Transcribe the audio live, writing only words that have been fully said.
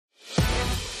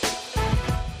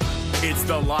It's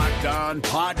the Locked On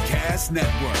Podcast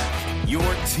Network, your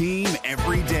team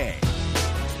every day.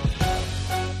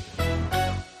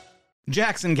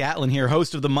 Jackson Gatlin here,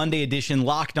 host of the Monday edition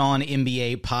Locked On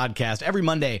NBA podcast. Every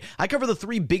Monday, I cover the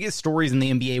three biggest stories in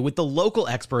the NBA with the local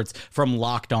experts from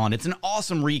Locked On. It's an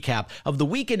awesome recap of the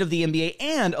weekend of the NBA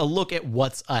and a look at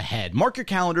what's ahead. Mark your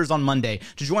calendars on Monday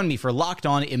to join me for Locked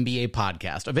On NBA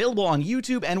podcast, available on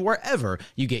YouTube and wherever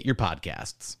you get your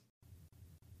podcasts.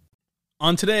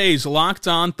 On today's Locked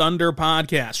On Thunder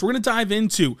podcast, we're going to dive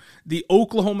into the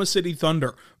Oklahoma City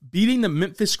Thunder beating the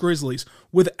Memphis Grizzlies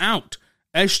without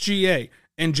SGA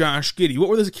and Josh Giddey. What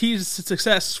were the keys to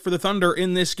success for the Thunder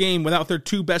in this game without their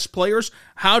two best players?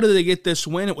 How did they get this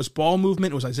win? It was ball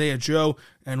movement. It was Isaiah Joe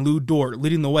and Lu Dort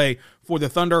leading the way for the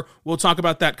Thunder. We'll talk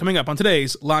about that coming up on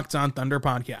today's Locked On Thunder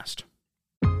podcast.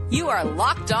 You are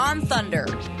Locked On Thunder,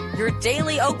 your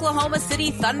daily Oklahoma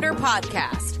City Thunder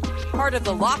podcast. Part of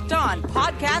the Locked On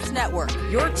Podcast Network,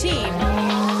 your team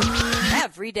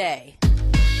every day.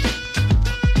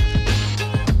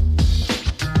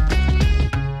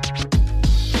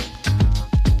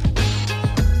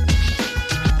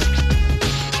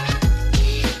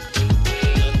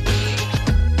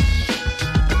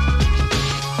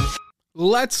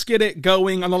 Let's get it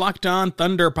going on the Locked On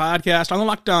Thunder podcast, on the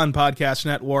Locked On Podcast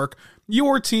Network,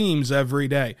 your teams every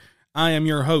day. I am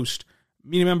your host,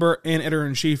 media member and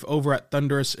editor-in-chief over at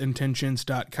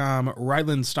thunderousintentions.com,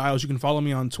 Rylan Stiles. You can follow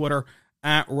me on Twitter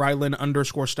at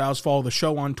Rylan_Stiles. Follow the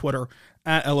show on Twitter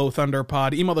at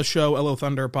LOThunderPod. Email the show,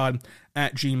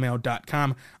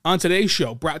 LOThunderPod@gmail.com. On today's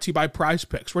show, brought to you by Prize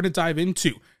Picks, we're going to dive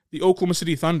into the Oklahoma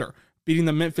City Thunder beating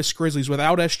the Memphis Grizzlies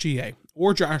without SGA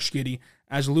or Josh Giddey,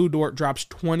 as Lu Dort drops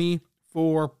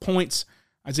 24 points.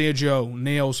 Isaiah Joe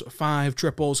nails 5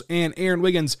 triples, and Aaron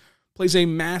Wiggins plays a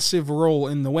massive role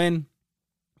in the win.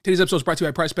 Today's episode is brought to you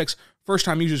by Prize Picks.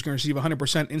 First-time users can receive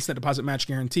 100% instant deposit match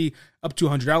guarantee up to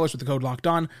 $100 with the code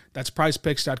LOCKEDON. That's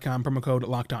prizepicks.com, promo code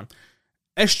LOCKEDON.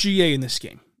 SGA in this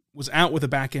game was out with a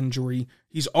back injury.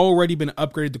 He's already been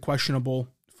upgraded to questionable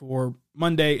for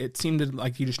Monday. It seemed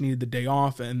like he just needed the day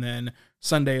off and then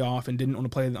Sunday off and didn't want to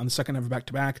play on the second half of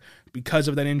back-to-back because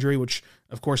of that injury, which,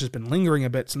 of course, has been lingering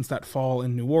a bit since that fall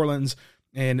in New Orleans.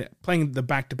 And playing the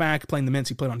back-to-back, playing the minutes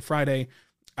he played on Friday,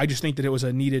 I just think that it was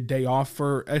a needed day off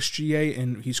for SGA,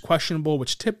 and he's questionable,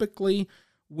 which typically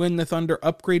when the Thunder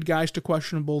upgrade guys to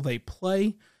questionable, they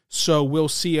play. So we'll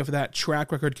see if that track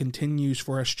record continues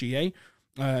for SGA.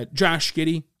 Josh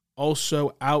Giddey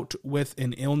also out with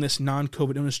an illness,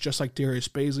 non-COVID illness, just like Darius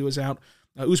Bazley was out.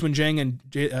 Ousmane Dieng and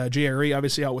JRE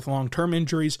obviously out with long-term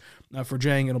injuries. For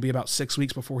Dieng, it'll be about 6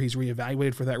 weeks before he's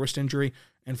reevaluated for that wrist injury.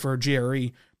 And for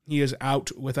JRE, he is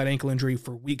out with that ankle injury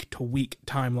for week-to-week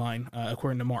timeline,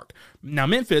 according to Mark. Now,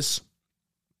 Memphis,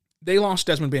 they lost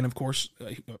Desmond Bane, of course,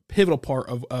 a pivotal part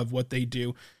of what they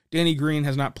do. Danny Green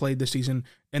has not played this season.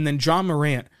 And then John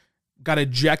Morant got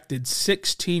ejected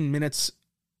 16 minutes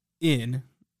in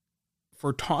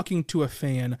for talking to a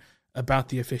fan about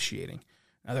the officiating.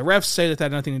 Now, the refs say that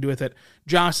had nothing to do with it.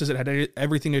 Josh says it had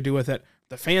everything to do with it.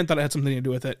 The fan thought it had something to do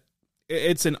with it.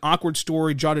 It's an awkward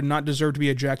story. Ja did not deserve to be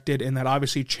ejected, and that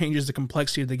obviously changes the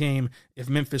complexity of the game. If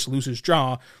Memphis loses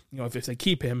Ja, if they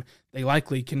keep him, they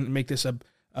likely can make this a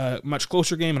much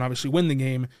closer game and obviously win the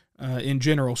game in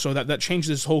general. So that changes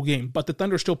this whole game. But the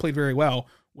Thunder still played very well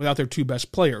without their two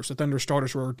best players. The Thunder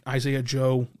starters were Isaiah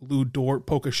Joe, Lu Dort,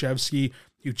 Pokashevsky,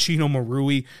 Uchino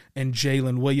Marui, and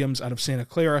Jalen Williams out of Santa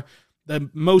Clara. The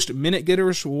most minute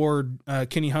getters were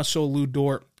Kenny Hustle, Lu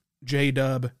Dort,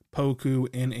 J-Dub, Poku,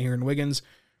 and Aaron Wiggins.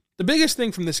 The biggest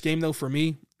thing from this game, though, for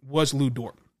me, was Lu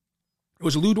Dort. It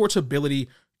was Lu Dort's ability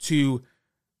to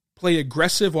play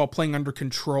aggressive while playing under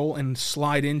control and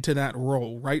slide into that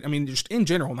role, right? I mean, just in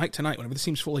general, night to night, whenever this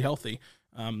team's fully healthy,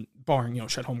 barring,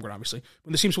 Chet Holmgren, obviously.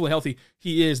 When this team's fully healthy,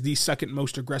 he is the second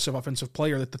most aggressive offensive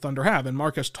player that the Thunder have. And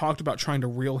Mark has talked about trying to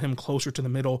reel him closer to the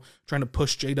middle, trying to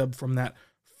push J-Dub from that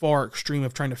far extreme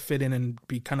of trying to fit in and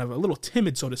be kind of a little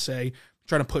timid, so to say,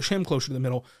 trying to push him closer to the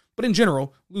middle. But in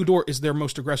general, Lu Dort is their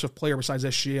most aggressive player besides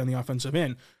SGA on the offensive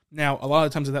end. Now, a lot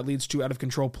of times that leads to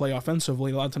out-of-control play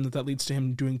offensively. A lot of times that leads to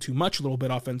him doing too much a little bit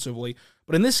offensively.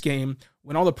 But in this game,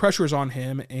 when all the pressure is on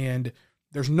him and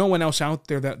there's no one else out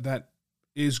there that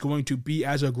is going to be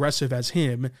as aggressive as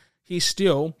him, he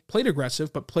still played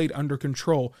aggressive but played under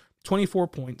control. 24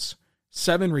 points,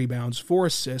 7 rebounds, 4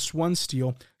 assists, 1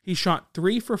 steal. He shot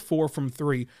 3 for 4 from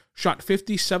 3, shot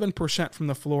 57% from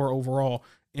the floor overall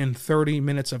in 30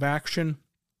 minutes of action.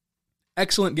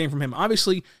 Excellent game from him.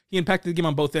 Obviously, he impacted the game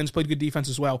on both ends, played good defense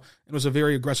as well, and was a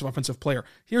very aggressive offensive player.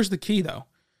 Here's the key, though.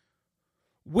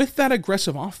 With that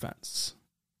aggressive offense,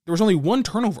 there was only 1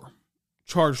 turnover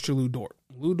charged to Lu Dort.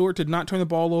 Lu Dort did not turn the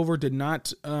ball over, did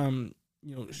not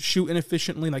shoot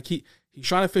inefficiently. Like he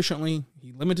shot efficiently,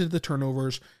 he limited the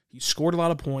turnovers, he scored a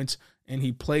lot of points, and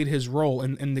he played his role.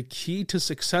 And the key to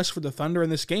success for the Thunder in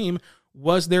this game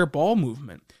was their ball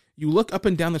movement. You look up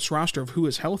and down this roster of who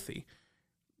is healthy.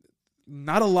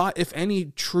 Not a lot, if any,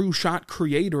 true shot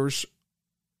creators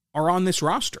are on this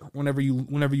roster. Whenever you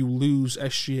lose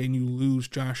SGA and you lose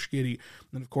Josh Giddey,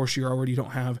 and of course you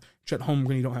don't have Chet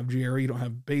Holmgren, you don't have Jerry, you don't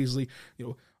have Baisley.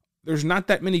 There's not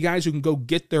that many guys who can go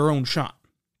get their own shot.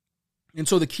 And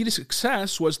so the key to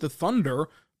success was the Thunder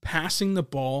passing the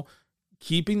ball,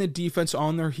 keeping the defense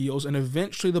on their heels, and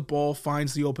eventually the ball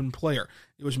finds the open player.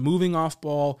 It was moving off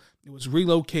ball, it was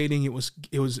relocating,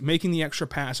 it was making the extra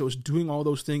pass, it was doing all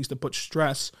those things to put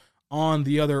stress on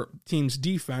the other team's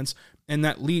defense, and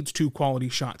that leads to quality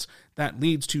shots. That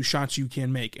leads to shots you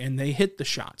can make, and they hit the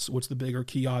shots, which is the bigger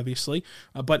key, obviously.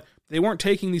 But they weren't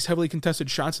taking these heavily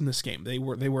contested shots in this game. They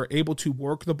were able to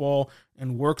work the ball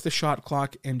and work the shot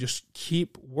clock and just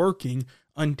keep working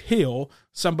until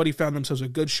somebody found themselves a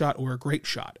good shot or a great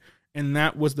shot. And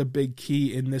that was the big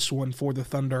key in this one for the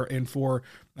Thunder and for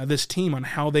this team on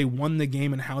how they won the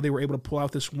game and how they were able to pull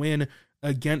out this win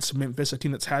against Memphis, a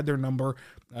team that's had their number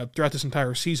throughout this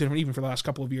entire season, and even for the last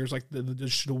couple of years. Like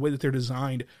the way that they're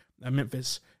designed,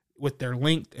 Memphis, with their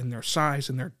length and their size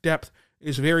and their depth,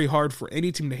 is very hard for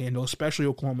any team to handle, especially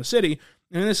Oklahoma City.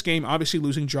 And in this game, obviously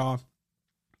losing Ja,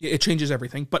 it changes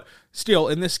everything. But still,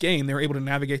 in this game, they were able to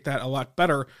navigate that a lot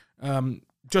better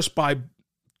just by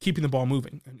keeping the ball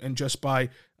moving and just by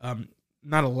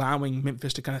not allowing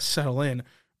Memphis to kind of settle in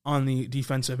on the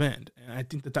defensive end. And I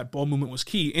think that ball movement was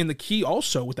key. And the key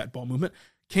also with that ball movement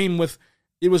came with,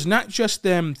 it was not just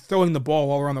them throwing the ball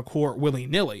all around the court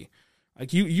willy-nilly.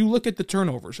 Like you look at the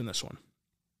turnovers in this one.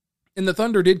 And the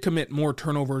Thunder did commit more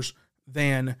turnovers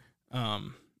than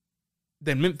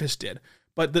Memphis did.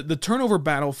 But the turnover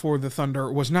battle for the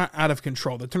Thunder was not out of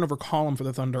control. The turnover column for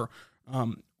the Thunder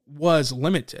was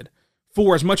limited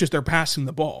for as much as they're passing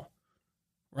the ball.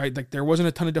 Right? Like there wasn't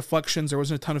a ton of deflections, there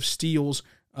wasn't a ton of steals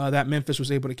that Memphis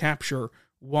was able to capture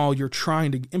while you're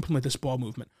trying to implement this ball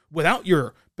movement. Without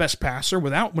your best passer,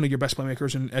 without one of your best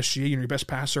playmakers in SGA and your best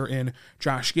passer in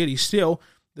Josh Giddey, still,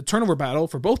 the turnover battle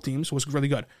for both teams was really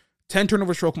good. 10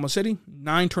 turnovers for Oklahoma City,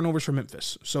 9 turnovers for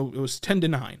Memphis. So it was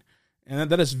 10-9. And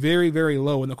that is very, very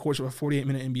low in the course of a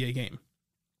 48-minute NBA game.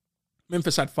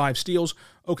 Memphis had 5 steals,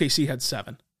 OKC had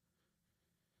 7.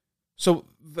 So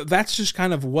that's just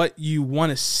kind of what you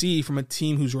want to see from a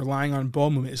team who's relying on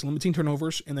ball movement, is limiting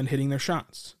turnovers and then hitting their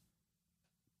shots.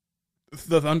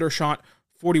 The Thunder shot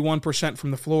 41%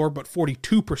 from the floor, but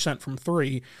 42% from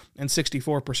 3 and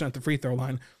 64% at the free throw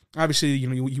line. Obviously,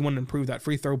 you want to improve that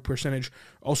free throw percentage.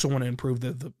 Also want to improve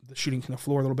the shooting from the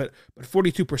floor a little bit. But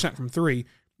 42% from 3,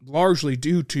 largely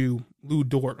due to Lu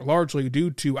Dort, largely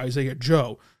due to Isaiah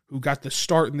Joe, who got the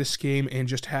start in this game and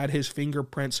just had his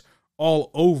fingerprints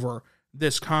all over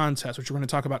this contest, which we're going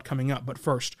to talk about coming up. But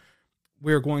first,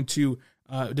 we're going to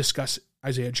discuss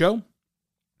Isaiah Joe.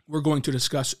 We're going to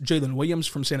discuss Jalen Williams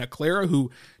from Santa Clara,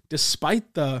 who,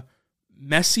 despite the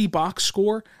messy box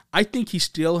score, I think he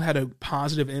still had a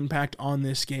positive impact on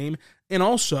this game. And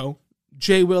also,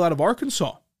 Jay Will out of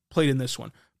Arkansas played in this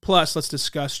one. Plus, let's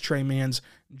discuss Trey Mann's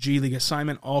G League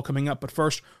assignment, all coming up. But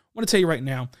first, I want to tell you right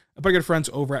now about our good friends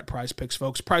over at Prize Picks,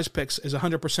 folks. Prize Picks is a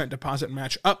 100% deposit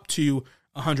match up to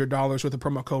 $100 with the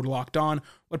promo code Locked On.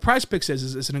 What Prize Picks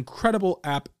is an incredible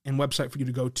app and website for you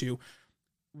to go to.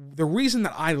 The reason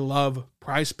that I love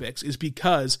Prize Picks is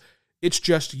because it's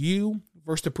just you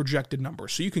versus the projected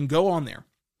numbers. So you can go on there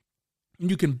and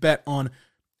you can bet on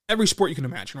every sport you can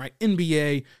imagine, right?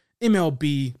 NBA,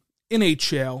 MLB,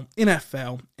 NHL,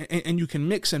 NFL, and you can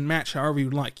mix and match however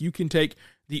you'd like. You can take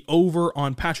the over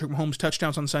on Patrick Mahomes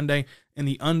touchdowns on Sunday and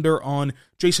the under on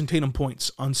Jason Tatum points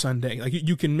on Sunday. Like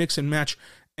you can mix and match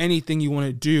anything you want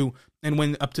to do and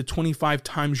win up to 25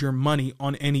 times your money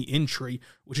on any entry,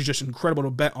 which is just incredible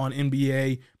to bet on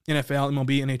NBA, NFL,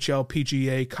 MLB, NHL,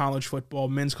 PGA, college football,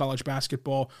 men's college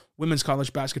basketball, women's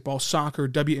college basketball, soccer,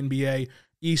 WNBA,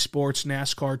 esports,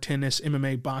 NASCAR, tennis,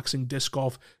 MMA, boxing, disc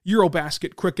golf,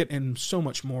 Eurobasket, cricket, and so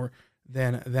much more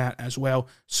than that as well.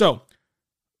 So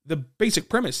the basic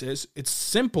premise is it's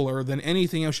simpler than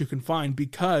anything else you can find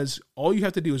because all you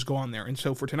have to do is go on there. And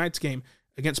so for tonight's game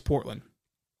against Portland,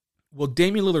 will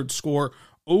Damian Lillard score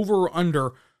over or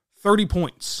under 30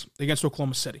 points against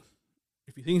Oklahoma City?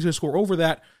 If you think he's going to score over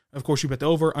that, of course you bet the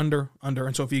over, under.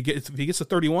 And so if he gets to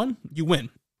 31, you win.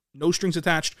 No strings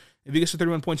attached. If he gets to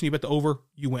 31 points and you bet the over,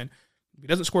 you win. If he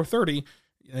doesn't score 30,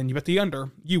 and you bet the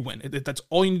under, you win. That's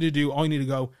all you need to do. All you need to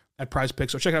go at PrizePicks.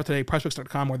 So check it out today,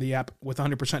 prizepicks.com or the app with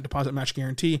 100% deposit match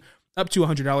guarantee up to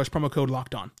 $100, promo code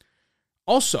Locked On.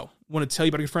 Also, want to tell you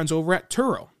about your friends over at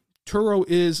Turo. Turo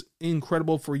is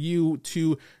incredible for you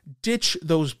to ditch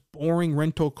those boring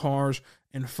rental cars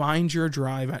and find your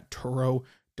drive at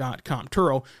Turo.com.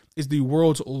 Turo is the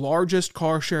world's largest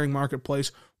car sharing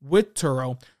marketplace. With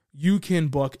Turo, you can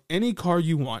book any car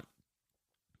you want,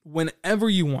 whenever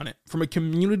you want it, from a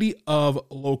community of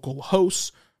local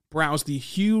hosts. Browse the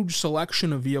huge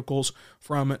selection of vehicles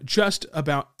from just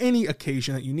about any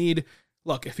occasion that you need.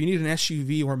 Look, if you need an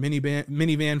SUV or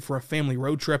minivan for a family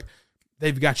road trip,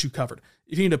 they've got you covered.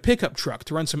 If you need a pickup truck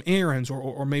to run some errands,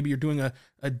 or maybe you're doing a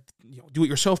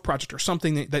do-it-yourself project or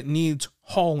something that needs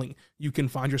hauling, you can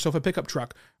find yourself a pickup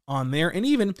truck on there. And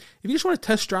even if you just want to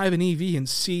test drive an EV and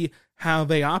see how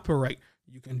they operate,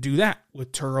 you can do that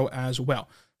with Turo as well.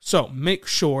 So make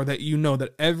sure that you know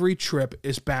that every trip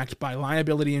is backed by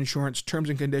liability insurance. Terms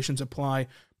and conditions apply.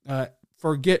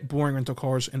 Forget boring rental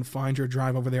cars and find your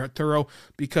drive over there at Turo,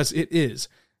 because it is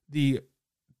the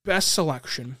best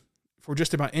selection for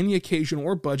just about any occasion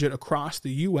or budget across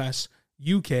the US,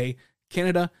 UK,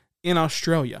 Canada, and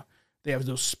Australia. They have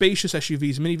those spacious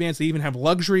SUVs, minivans. They even have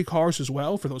luxury cars as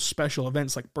well for those special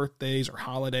events like birthdays or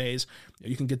holidays.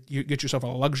 You can get yourself a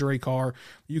luxury car.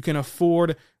 You can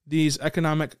afford these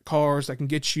economic cars that can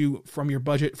get you from your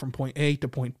budget from point A to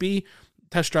point B.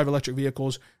 Test drive electric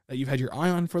vehicles that you've had your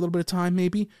eye on for a little bit of time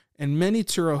maybe. And many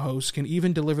Turo hosts can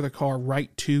even deliver the car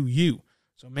right to you.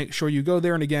 So make sure you go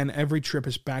there. And again, every trip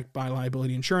is backed by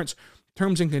liability insurance.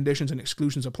 Terms and conditions and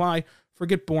exclusions apply.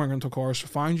 Forget boring rental cars.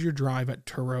 Find your drive at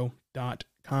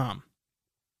Turo.com.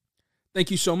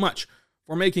 Thank you so much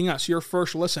for making us your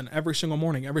first listen every single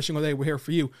morning, every single day. We're here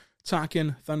for you,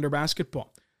 talking Thunder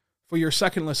basketball. For your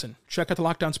second listen, check out the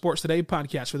Locked On Sports Today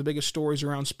podcast for the biggest stories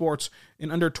around sports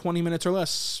in under 20 minutes or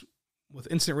less.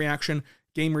 With instant reaction,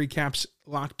 game recaps,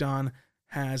 Locked On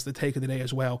has the take of the day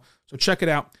as well. So check it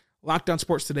out. Locked On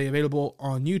Sports Today, available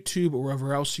on YouTube or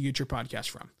wherever else you get your podcast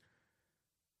from.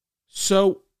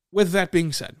 So, with that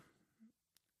being said,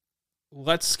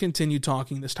 let's continue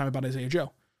talking this time about Isaiah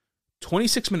Joe.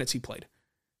 26 minutes he played.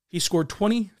 He scored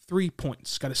 23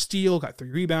 points, got a steal, got 3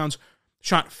 rebounds,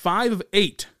 shot 5 of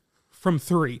 8 from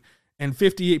 3, and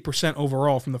 58%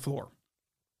 overall from the floor.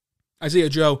 Isaiah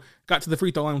Joe got to the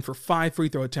free throw line for 5 free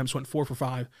throw attempts, went 4 for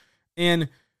 5. And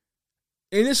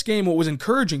in this game, what was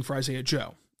encouraging for Isaiah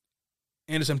Joe,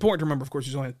 and it's important to remember, of course,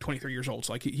 he's only 23 years old.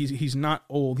 So like he's not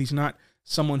old. He's not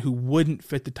someone who wouldn't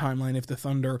fit the timeline if the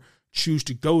Thunder choose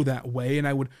to go that way. And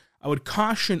I would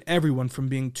caution everyone from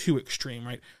being too extreme,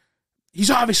 right?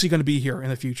 He's obviously going to be here in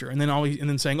the future, and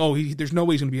then saying, there's no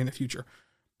way he's going to be in the future.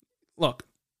 Look,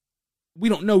 we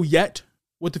don't know yet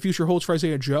what the future holds for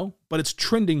Isaiah Joe, but it's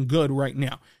trending good right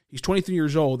now. He's 23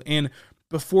 years old, and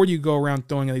before you go around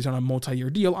throwing these on a multi-year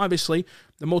deal, obviously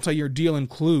the multi-year deal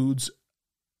includes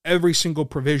every single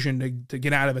provision to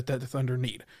get out of it that the Thunder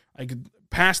need. Like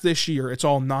past this year, it's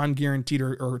all non-guaranteed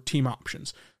or team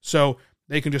options. So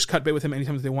they can just cut bait with him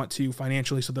anytime that they want to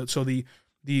financially. So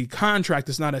the contract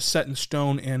is not as set in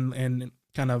stone and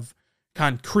kind of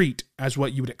concrete as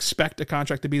what you would expect a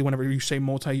contract to be whenever you say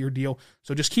multi-year deal.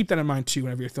 So just keep that in mind too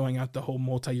whenever you're throwing out the whole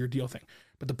multi-year deal thing.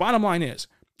 But the bottom line is,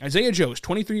 Isaiah Joe is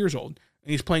 23 years old, and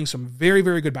he's playing some very,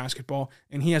 very good basketball,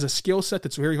 and he has a skill set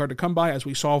that's very hard to come by, as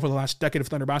we saw over the last decade of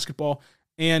Thunder basketball,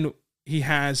 and he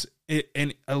has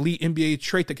an elite NBA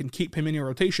trait that can keep him in your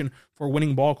rotation for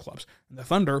winning ball clubs. And the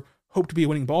Thunder hope to be a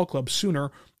winning ball club sooner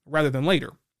rather than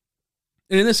later.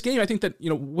 And in this game, I think that,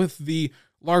 with the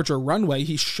larger runway,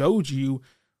 he showed you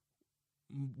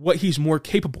what he's more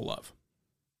capable of.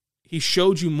 He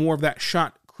showed you more of that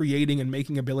shot creating and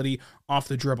making ability off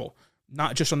the dribble.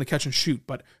 Not just on the catch and shoot,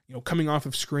 but coming off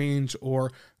of screens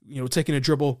or taking a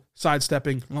dribble,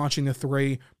 sidestepping, launching the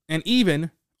three, and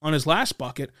even on his last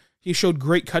bucket, he showed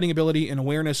great cutting ability and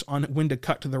awareness on when to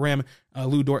cut to the rim.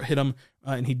 Lu Dort hit him,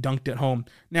 and he dunked it home.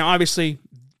 Now, obviously,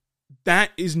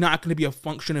 that is not going to be a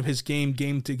function of his game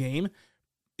to game.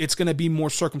 It's going to be more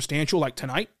circumstantial, like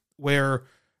tonight, where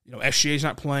SGA's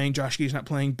not playing, Josh Giddey's not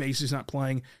playing, Bass is not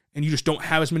playing, and you just don't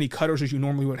have as many cutters as you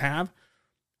normally would have.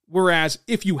 Whereas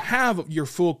if you have your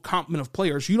full complement of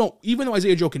players, you don't, even though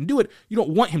Isaiah Joe can do it, you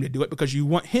don't want him to do it because you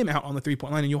want him out on the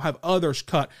three-point line, and you'll have others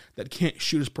cut that can't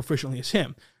shoot as proficiently as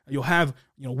him. You'll have,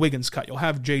 Wiggins cut. You'll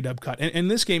have J-Dub cut. And in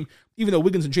this game, even though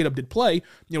Wiggins and J-Dub did play,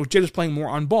 J-Dub's playing more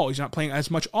on ball. He's not playing as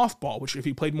much off ball, which if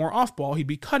he played more off ball, he'd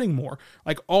be cutting more.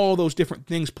 Like all those different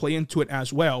things play into it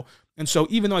as well. And so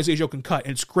even though Isaiah Joe can cut,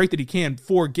 and it's great that he can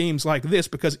for games like this,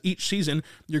 because each season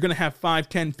you're going to have 5,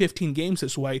 10, 15 games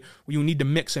this way where you need to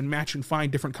mix and match and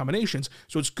find different combinations.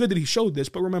 So it's good that he showed this.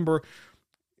 But remember,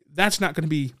 that's not going to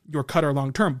be your cutter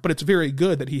long term, but it's very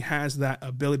good that he has that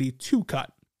ability to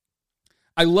cut.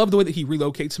 I love the way that he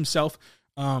relocates himself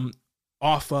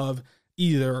off of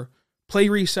either play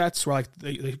resets where like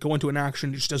they go into an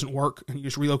action, it just doesn't work, and he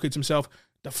just relocates himself.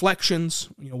 Deflections,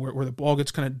 where the ball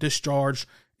gets kind of discharged,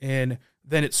 and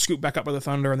then it's scooped back up by the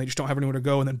Thunder, and they just don't have anywhere to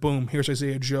go, and then boom, here's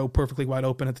Isaiah Joe perfectly wide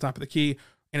open at the top of the key,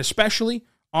 and especially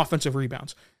offensive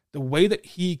rebounds. The way that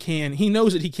he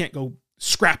knows that he can't go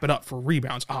scrap it up for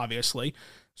rebounds, obviously.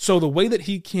 So the way that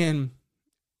he can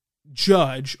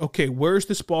judge, okay, where's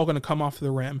this ball going to come off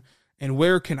the rim, and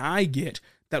where can I get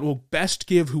that will best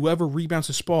give whoever rebounds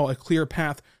this ball a clear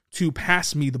path to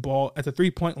pass me the ball at the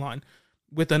three-point line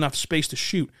with enough space to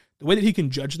shoot. The way that he can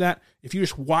judge that, if you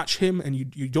just watch him and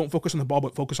you don't focus on the ball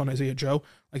but focus on Isaiah Joe,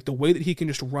 like the way that he can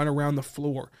just run around the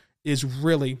floor is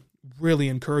really, really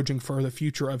encouraging for the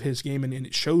future of his game, and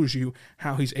it shows you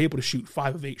how he's able to shoot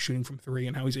 5 of 8 shooting from 3,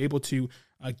 and how he's able to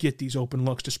get these open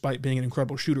looks despite being an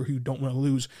incredible shooter who you don't want to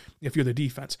lose if you're the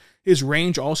defense. His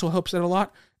range also helps that a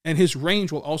lot, and his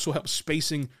range will also help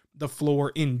spacing the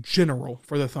floor in general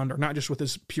for the Thunder, not just with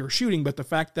his pure shooting, but the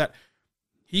fact that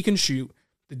he can shoot,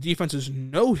 the defenses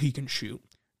know he can shoot,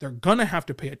 they're going to have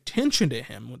to pay attention to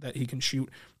him that he can shoot,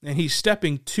 and he's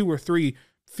stepping 2 or 3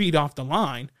 feet off the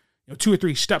line, 2 or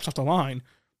 3 steps off the line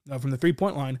from the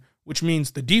three-point line, which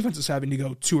means the defense is having to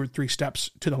go 2 or 3 steps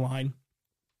to the line.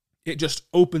 It just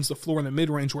opens the floor in the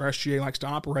mid-range where SGA likes to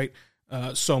operate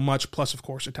so much, plus, of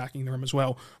course, attacking the rim as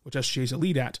well, which SGA is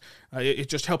elite at. It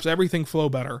just helps everything flow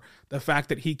better. The fact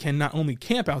that he can not only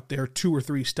camp out there 2 or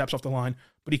 3 steps off the line,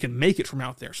 but he can make it from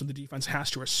out there, so the defense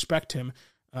has to respect him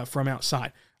from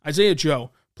outside. Isaiah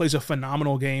Joe plays a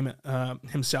phenomenal game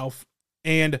himself,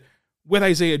 and with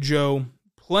Isaiah Joe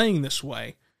playing this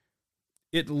way,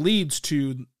 it leads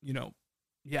to,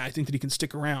 I think that he can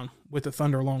stick around with the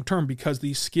Thunder long term because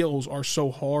these skills are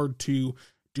so hard to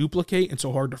duplicate and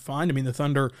so hard to find. I mean, the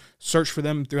Thunder searched for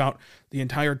them throughout the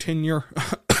entire tenure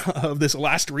of this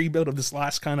last rebuild, of this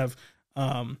last kind of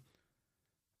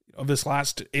this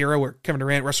last era where Kevin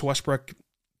Durant, Russell Westbrook,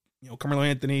 Carmelo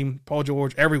Anthony, Paul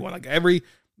George, everyone, like every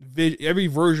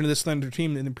version of this Thunder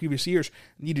team in the previous years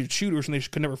needed shooters, and they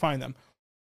just could never find them.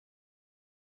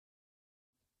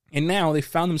 And now they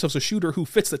found themselves a shooter who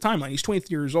fits the timeline. He's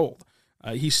 23 years old.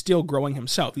 He's still growing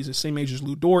himself. He's the same age as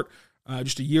Lu Dort,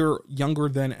 just a year younger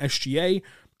than SGA,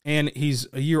 and he's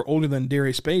a year older than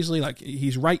Darius Bazley. Like,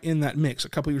 he's right in that mix. A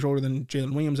couple years older than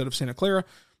Jalen Williams out of Santa Clara.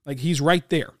 Like, he's right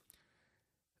there.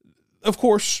 Of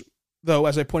course, though,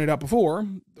 as I pointed out before,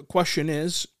 the question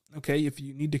is, okay, if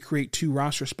you need to create 2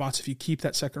 roster spots, if you keep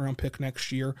that second-round pick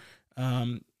next year,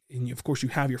 and of course you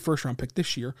have your first-round pick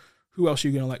this year, who else are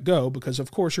you going to let go? Because,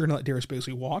 of course, you're going to let Darius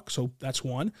Bazley walk, so that's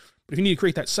one. But if you need to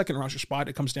create that second roster spot,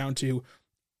 it comes down to, do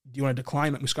you want to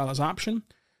decline Muscala's option?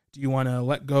 Do you want to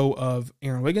let go of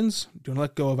Aaron Wiggins? Do you want to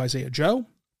let go of Isaiah Joe?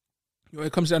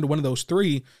 It comes down to one of those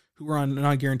 3 who are on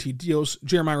non-guaranteed deals.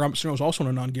 Jeremiah Robinson is also on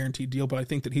a non-guaranteed deal, but I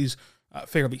think that he's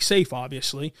fairly safe,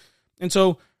 obviously. And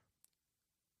so,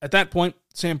 at that point,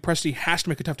 Sam Presti has to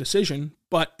make a tough decision,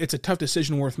 but it's a tough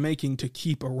decision worth making to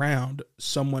keep around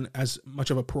someone as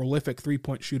much of a prolific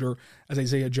three-point shooter as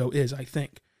Isaiah Joe is, I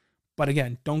think. But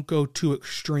again, don't go too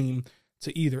extreme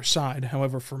to either side.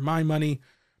 However, for my money,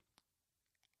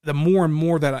 the more and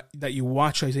more that you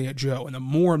watch Isaiah Joe, and the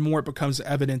more and more it becomes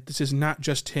evident this is not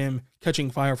just him catching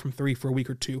fire from 3 for a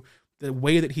week or 2. The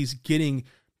way that he's getting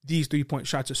these three-point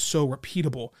shots is so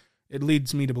repeatable. It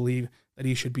leads me to believe that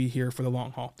he should be here for the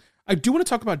long haul. I do want to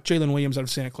talk about Jalen Williams out of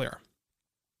Santa Clara,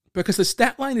 because the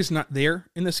stat line is not there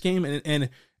in this game, and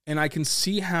I can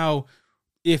see how,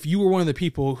 if you were one of the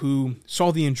people who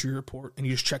saw the injury report and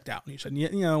you just checked out and you said,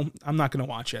 I'm not going to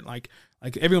watch it. Like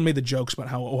everyone made the jokes about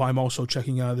how, I'm also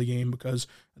checking out of the game because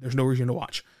there's no reason to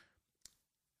watch.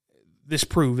 This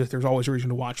proved that there's always a reason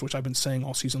to watch, which I've been saying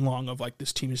all season long, of like,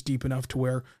 this team is deep enough to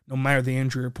where no matter the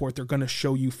injury report, they're going to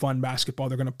show you fun basketball.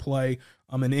 They're going to play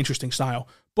an interesting style.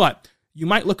 But you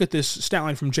might look at this stat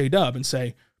line from J-Dub and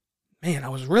say, man, I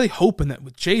was really hoping that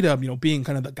with J-Dub, being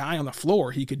kind of the guy on the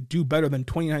floor, he could do better than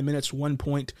 29 minutes, 1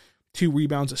 point, 2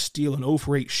 rebounds, a steal, and 0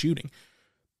 for 8 shooting.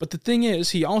 But the thing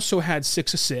is, he also had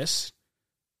 6 assists,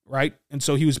 right? And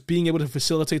so he was being able to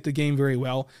facilitate the game very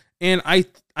well. And I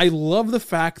love the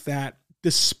fact that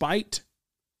despite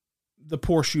the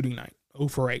poor shooting night, 0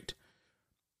 for 8,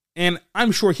 and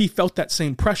I'm sure he felt that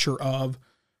same pressure of,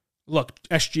 look,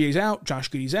 SGA's out,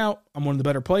 Josh Giddey's out, I'm one of the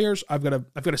better players, I've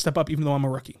got to step up even though I'm a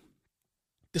rookie.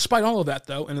 Despite all of that,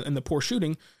 though, and the poor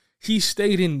shooting, he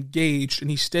stayed engaged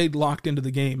and he stayed locked into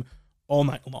the game all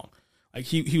night long. Like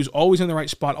he was always in the right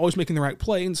spot, always making the right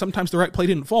play, and sometimes the right play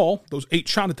didn't fall. Those 8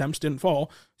 shot attempts didn't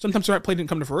fall. Sometimes the right play didn't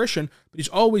come to fruition, but he's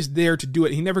always there to do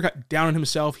it. He never got down on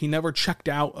himself. He never checked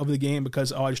out of the game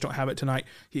because, I just don't have it tonight.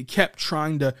 He kept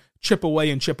trying to chip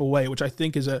away, which I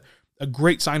think is a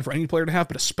great sign for any player to have,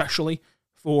 but especially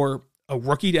for a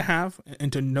rookie to have,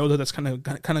 and to know that that's going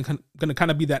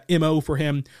to be that MO for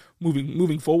him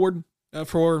moving forward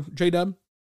for J-Dub.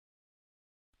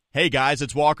 Hey guys,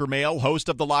 it's Walker Mail, host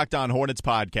of the Locked On Hornets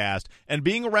podcast, and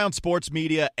being around sports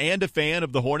media and a fan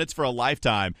of the Hornets for a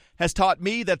lifetime has taught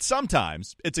me that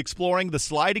sometimes it's exploring the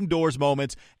sliding doors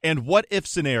moments and what-if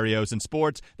scenarios in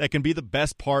sports that can be the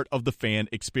best part of the fan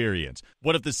experience.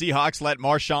 What if the Seahawks let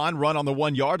Marshawn run on the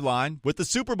 1-yard line with the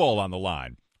Super Bowl on the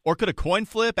line? Or could a coin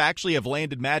flip actually have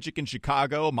landed Magic in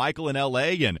Chicago, Michael in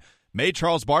L.A., and made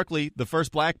Charles Barkley the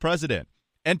first black president?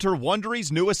 Enter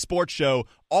Wondery's newest sports show,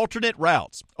 Alternate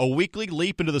Routes, a weekly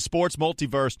leap into the sports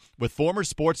multiverse with former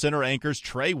SportsCenter anchors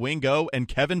Trey Wingo and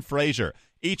Kevin Frazier.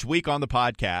 Each week on the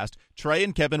podcast, Trey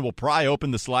and Kevin will pry open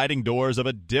the sliding doors of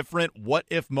a different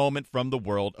what-if moment from the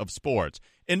world of sports.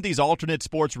 In these alternate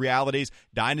sports realities,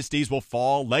 dynasties will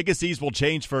fall, legacies will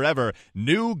change forever,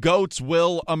 new GOATs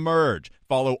will emerge.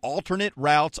 Follow Alternate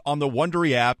Routes on the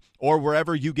Wondery app or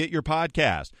wherever you get your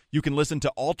podcast. You can listen to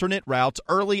Alternate Routes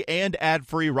early and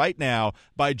ad-free right now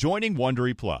by joining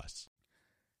Wondery Plus.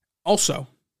 Also,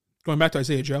 going back to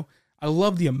Isaiah Joe, I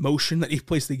love the emotion that he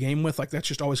plays the game with. Like, that's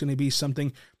just always going to be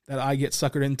something that I get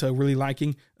suckered into really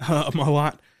liking a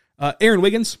lot. Aaron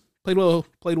Wiggins played well.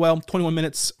 21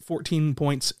 minutes, 14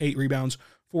 points, 8 rebounds,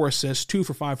 4 assists, 2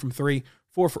 for 5 from 3,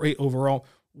 4 for 8 overall.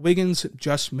 Wiggins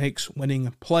just makes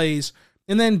winning plays.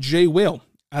 And then Jay Will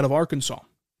out of Arkansas.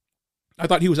 I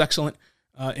thought he was excellent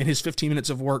in his 15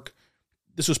 minutes of work.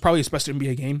 This was probably his best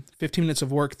NBA game. 15 minutes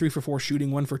of work, 3 for 4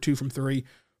 shooting, 1 for 2 from 3.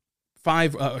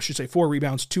 4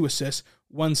 rebounds, 2 assists,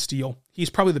 1 steal. He's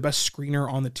probably the best screener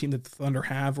on the team that the Thunder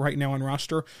have right now on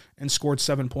roster, and scored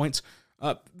 7 points.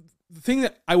 The thing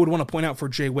that I would want to point out for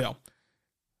Jay Will,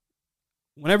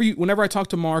 whenever I talk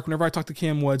to Mark, whenever I talk to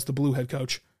Cam Woods, the Blue head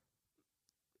coach,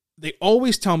 they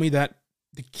always tell me that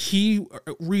the key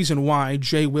reason why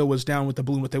Jay Will was down with the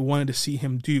Blue and what they wanted to see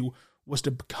him do was to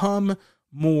become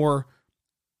more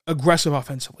aggressive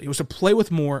offensively. It was to play with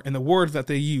more, and the word that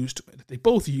they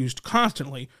both used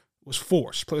constantly was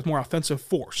force. Play with more offensive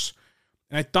force.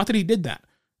 And I thought that he did that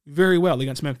very well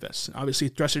against Memphis. Obviously,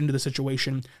 thrust into the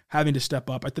situation, having to step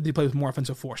up. I thought he played with more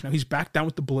offensive force. Now, he's back down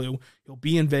with the Blue. He'll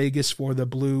be in Vegas for the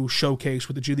Blue showcase,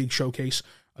 with the G League showcase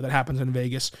that happens in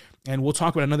Vegas. And we'll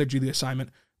talk about another G League assignment,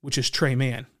 which is Trey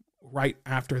Mann, right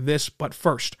after this. But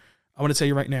first, I want to tell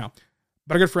you right now,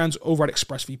 about our good friends over at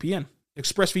ExpressVPN.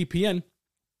 ExpressVPN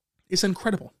is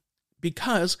incredible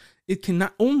because it can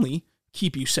not only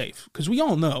keep you safe, because we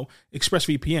all know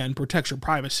ExpressVPN protects your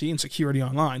privacy and security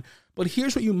online, but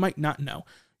here's what you might not know.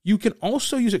 You can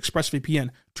also use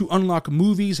ExpressVPN to unlock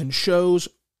movies and shows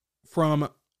from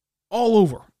all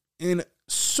over in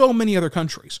so many other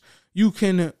countries. You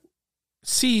can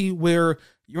see where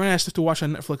you're going to have to watch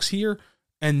on Netflix here,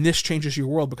 and this changes your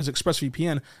world because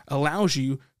ExpressVPN allows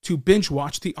you to binge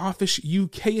watch The Office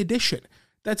UK edition.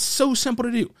 That's so simple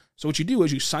to do. So what you do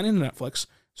is you sign into Netflix.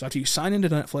 So after you sign into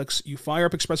Netflix, you fire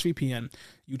up ExpressVPN,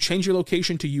 you change your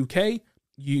location to UK,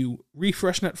 you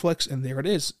refresh Netflix, and there it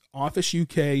is, Office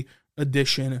UK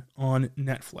edition on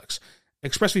Netflix.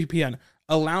 ExpressVPN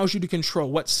allows you to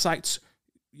control what sites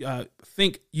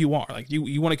think you are. Like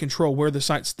you want to control where the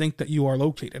sites think that you are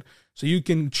located. So you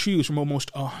can choose from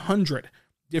almost 100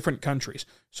 different countries.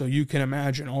 So you can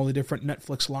imagine all the different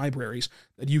Netflix libraries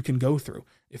that you can go through.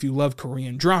 If you love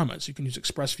Korean dramas, you can use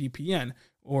ExpressVPN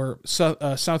or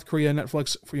South Korea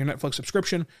Netflix for your Netflix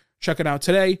subscription. Check it out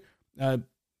today.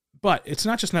 But it's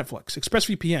not just Netflix.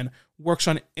 ExpressVPN works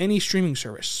on any streaming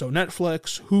service. So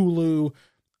Netflix, Hulu,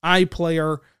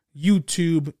 iPlayer,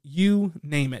 YouTube, you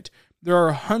name it. There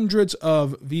are hundreds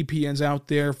of VPNs out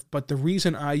there, but the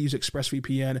reason I use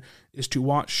ExpressVPN is to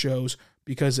watch shows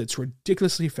because it's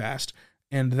ridiculously fast,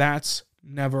 and that's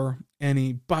never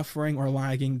any buffering or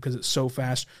lagging because it's so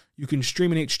fast. You can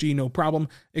stream in HD, no problem.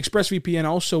 ExpressVPN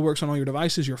also works on all your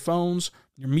devices, your phones,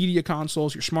 your media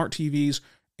consoles, your smart TVs,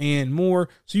 and more,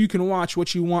 so you can watch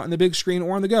what you want on the big screen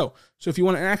or on the go. So if you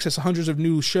want to access hundreds of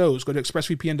new shows, go to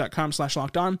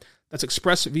expressvpn.com/lockedon. That's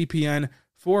ExpressVPN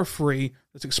for free.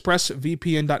 That's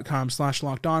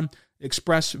expressvpn.com/lockedon.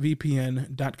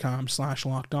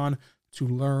 expressvpn.com/lockedon to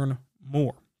learn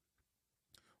more.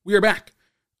 We are back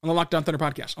on the Locked On Thunder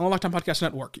podcast, on the Locked On Podcast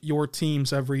Network, your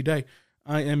teams every day.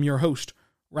 I am your host,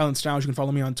 Rylan Stiles. You can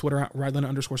follow me on Twitter at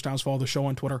Rylan_Stiles. Follow the show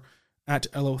on Twitter at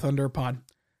LOThunderPod.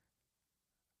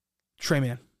 Trey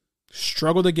Mann.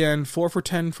 struggled again, 4 for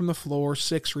 10 from the floor,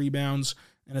 6 rebounds,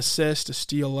 an assist, a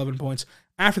steal, 11 points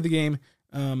after the game,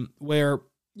 where,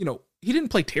 he didn't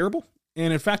play terrible.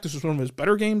 And in fact, this was one of his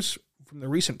better games from the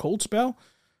recent cold spell.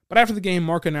 But after the game,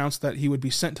 Mark announced that he would be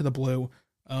sent to the Blue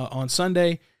on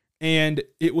Sunday. And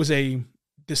it was a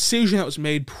decision that was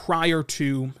made prior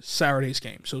to Saturday's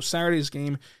game. So Saturday's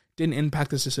game didn't impact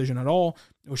this decision at all.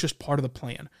 It was just part of the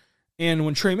plan. And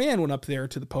when Tre Mann went up there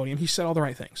to the podium, he said all the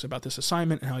right things about this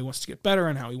assignment and how he wants to get better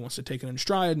and how he wants to take it in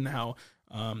stride and how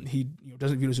he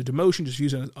doesn't view it as a demotion, just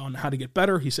views it on how to get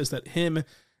better. He says that him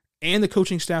and the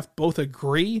coaching staff both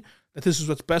agree that this is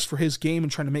what's best for his game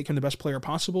and trying to make him the best player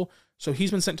possible. So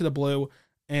he's been sent to the Blue,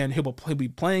 and he'll be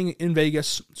playing in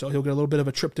Vegas, so he'll get a little bit of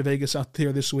a trip to Vegas out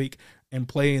there this week and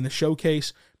play in the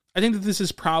showcase. I think that this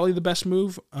is probably the best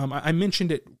move. I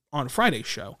mentioned it on Friday's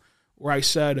show, where I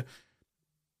said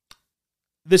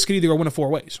this could either go one of 4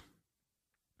 ways.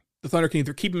 The Thunder can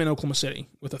either keep him in Oklahoma City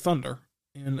with the Thunder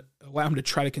and allow him to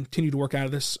try to continue to work out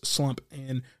of this slump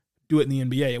and do it in the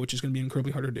NBA, which is going to be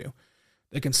incredibly hard to do.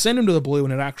 They can send him to the Blue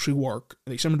and it actually work.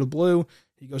 They send him to the Blue,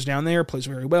 he goes down there, plays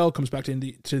very well, comes back to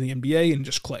the NBA and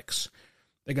just clicks.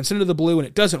 They can send him to the Blue and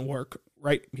it doesn't work,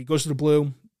 right? He goes to the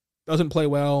Blue, doesn't play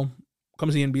well,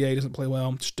 comes to the NBA, doesn't play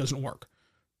well, just doesn't work.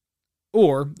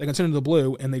 Or they can send him to the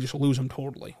Blue and they just lose him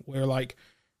totally, where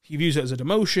he views it as a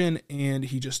demotion and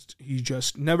he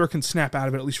just never can snap out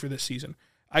of it, at least for this season.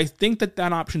 I think that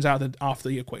option's off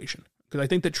the equation, because I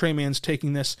think that Tre Mann's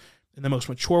taking this in the most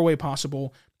mature way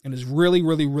possible and is really,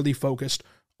 really, really focused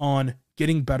on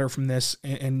getting better from this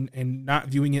and not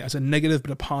viewing it as a negative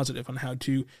but a positive on how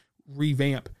to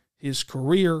revamp his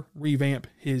career, revamp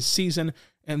his season.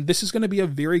 And this is going to be a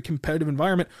very competitive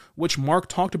environment, which Mark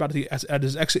talked about at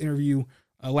his exit interview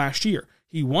last year.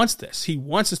 He wants this. He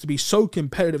wants this to be so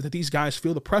competitive that these guys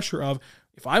feel the pressure of,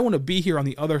 if I want to be here on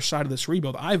the other side of this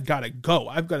rebuild, I've got to go.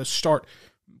 I've got to start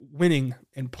winning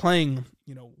and playing,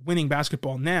 winning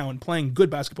basketball now and playing good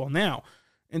basketball now.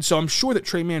 And so I'm sure that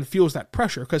Tre Mann feels that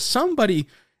pressure, because somebody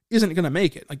isn't going to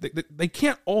make it. They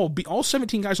can't all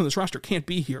 17 guys on this roster can't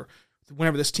be here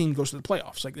whenever this team goes to the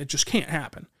playoffs. It just can't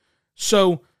happen.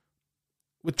 So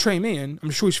with Tre Mann,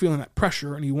 I'm sure he's feeling that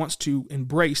pressure and he wants to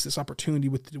embrace this opportunity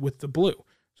with the Blue.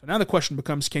 So now the question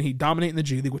becomes, can he dominate in the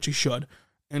G League, which he should,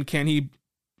 and can he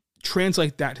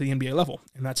translate that to the NBA level?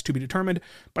 And that's to be determined.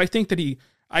 But I think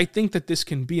that this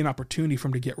can be an opportunity for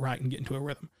him to get right and get into a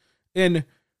rhythm. And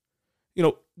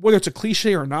whether it's a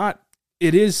cliche or not,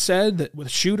 it is said that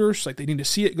with shooters, they need to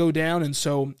see it go down. And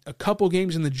so a couple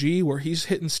games in the G where he's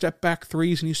hitting step back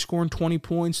threes and he's scoring 20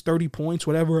 points, 30 points,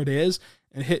 whatever it is,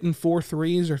 and hitting 4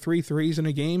 threes or 3 threes in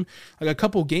a game, a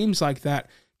couple games like that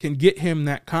can get him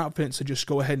that confidence to just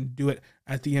go ahead and do it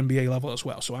at the NBA level as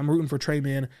well. So I'm rooting for Tre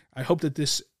Mann. I hope that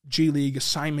this G League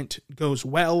assignment goes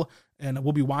well, and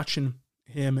we'll be watching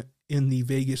him in the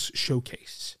Vegas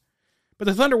showcase. But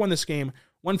the Thunder won this game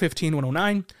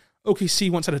 115-109.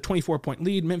 OKC once had a 24-point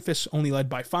lead. Memphis only led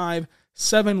by 5.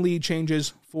 7 lead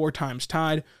changes, 4 times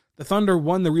tied. The Thunder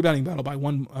won the rebounding battle by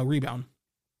 1 rebound.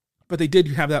 But they did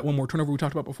have that one more turnover we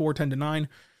talked about before, 10-9.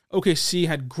 OKC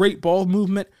had great ball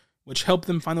movement, which helped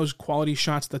them find those quality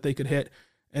shots that they could hit.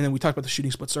 And then we talked about the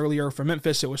shooting splits earlier. For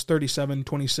Memphis, it was 37,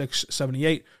 26,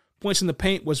 78. Points in the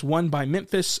paint was won by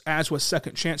Memphis, as was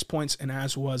second chance points and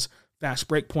as was fast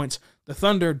break points. The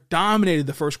Thunder dominated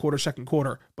the first quarter, second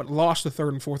quarter, but lost the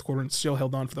third and fourth quarter and still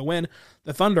held on for the win.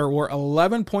 The Thunder were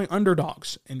 11-point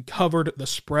underdogs and covered the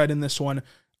spread in this one,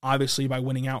 obviously by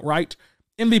winning outright.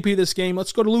 MVP of this game,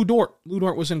 let's go to Lu Dort. Lu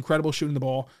Dort was incredible shooting the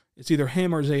ball. It's either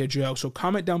him or Isaiah Joe. So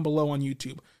comment down below on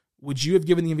YouTube. Would you have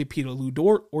given the MVP to Lu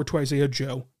Dort or to Isaiah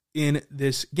Joe in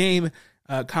this game?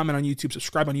 Comment on YouTube,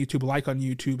 subscribe on YouTube, like on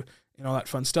YouTube, and all that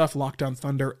fun stuff. Locked On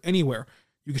Thunder, anywhere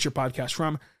you get your podcast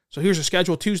from. So here's your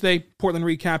schedule. Tuesday, Portland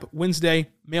recap. Wednesday,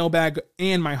 mailbag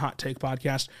and my hot take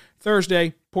podcast.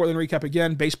 Thursday, Portland recap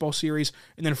again, baseball series.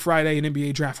 And then Friday, an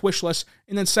NBA draft wish list.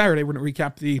 And then Saturday, we're going to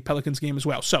recap the Pelicans game as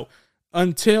well. So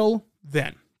until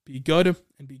then, be good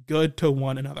and be good to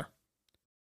one another.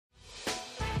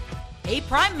 Hey,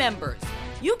 Prime members,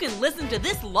 you can listen to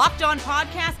this Locked On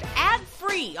podcast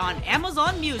ad-free on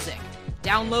Amazon Music.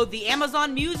 Download the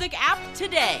Amazon Music app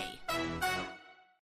today.